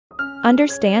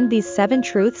Understand these 7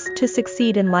 truths to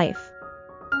succeed in life.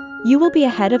 You will be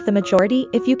ahead of the majority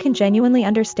if you can genuinely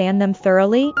understand them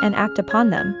thoroughly and act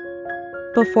upon them.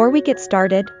 Before we get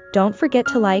started, don't forget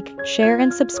to like, share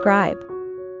and subscribe.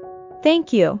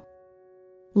 Thank you.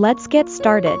 Let's get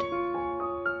started.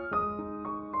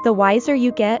 The wiser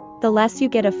you get, the less you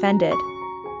get offended.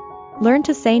 Learn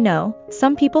to say no.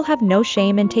 Some people have no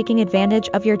shame in taking advantage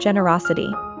of your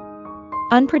generosity.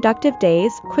 Unproductive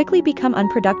days quickly become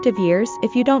unproductive years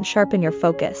if you don't sharpen your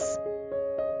focus.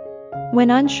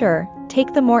 When unsure,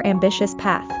 take the more ambitious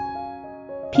path.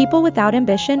 People without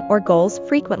ambition or goals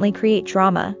frequently create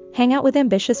drama. Hang out with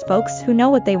ambitious folks who know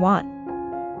what they want.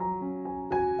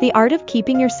 The art of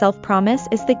keeping your self-promise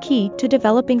is the key to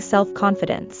developing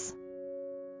self-confidence.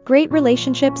 Great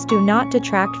relationships do not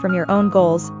detract from your own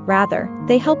goals, rather,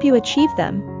 they help you achieve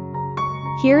them.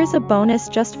 Here is a bonus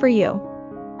just for you.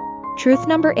 Truth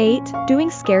number 8, doing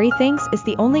scary things is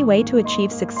the only way to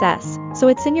achieve success, so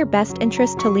it's in your best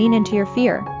interest to lean into your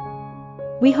fear.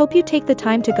 We hope you take the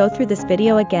time to go through this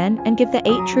video again and give the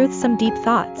 8 truths some deep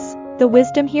thoughts. The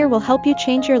wisdom here will help you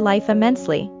change your life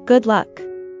immensely. Good luck.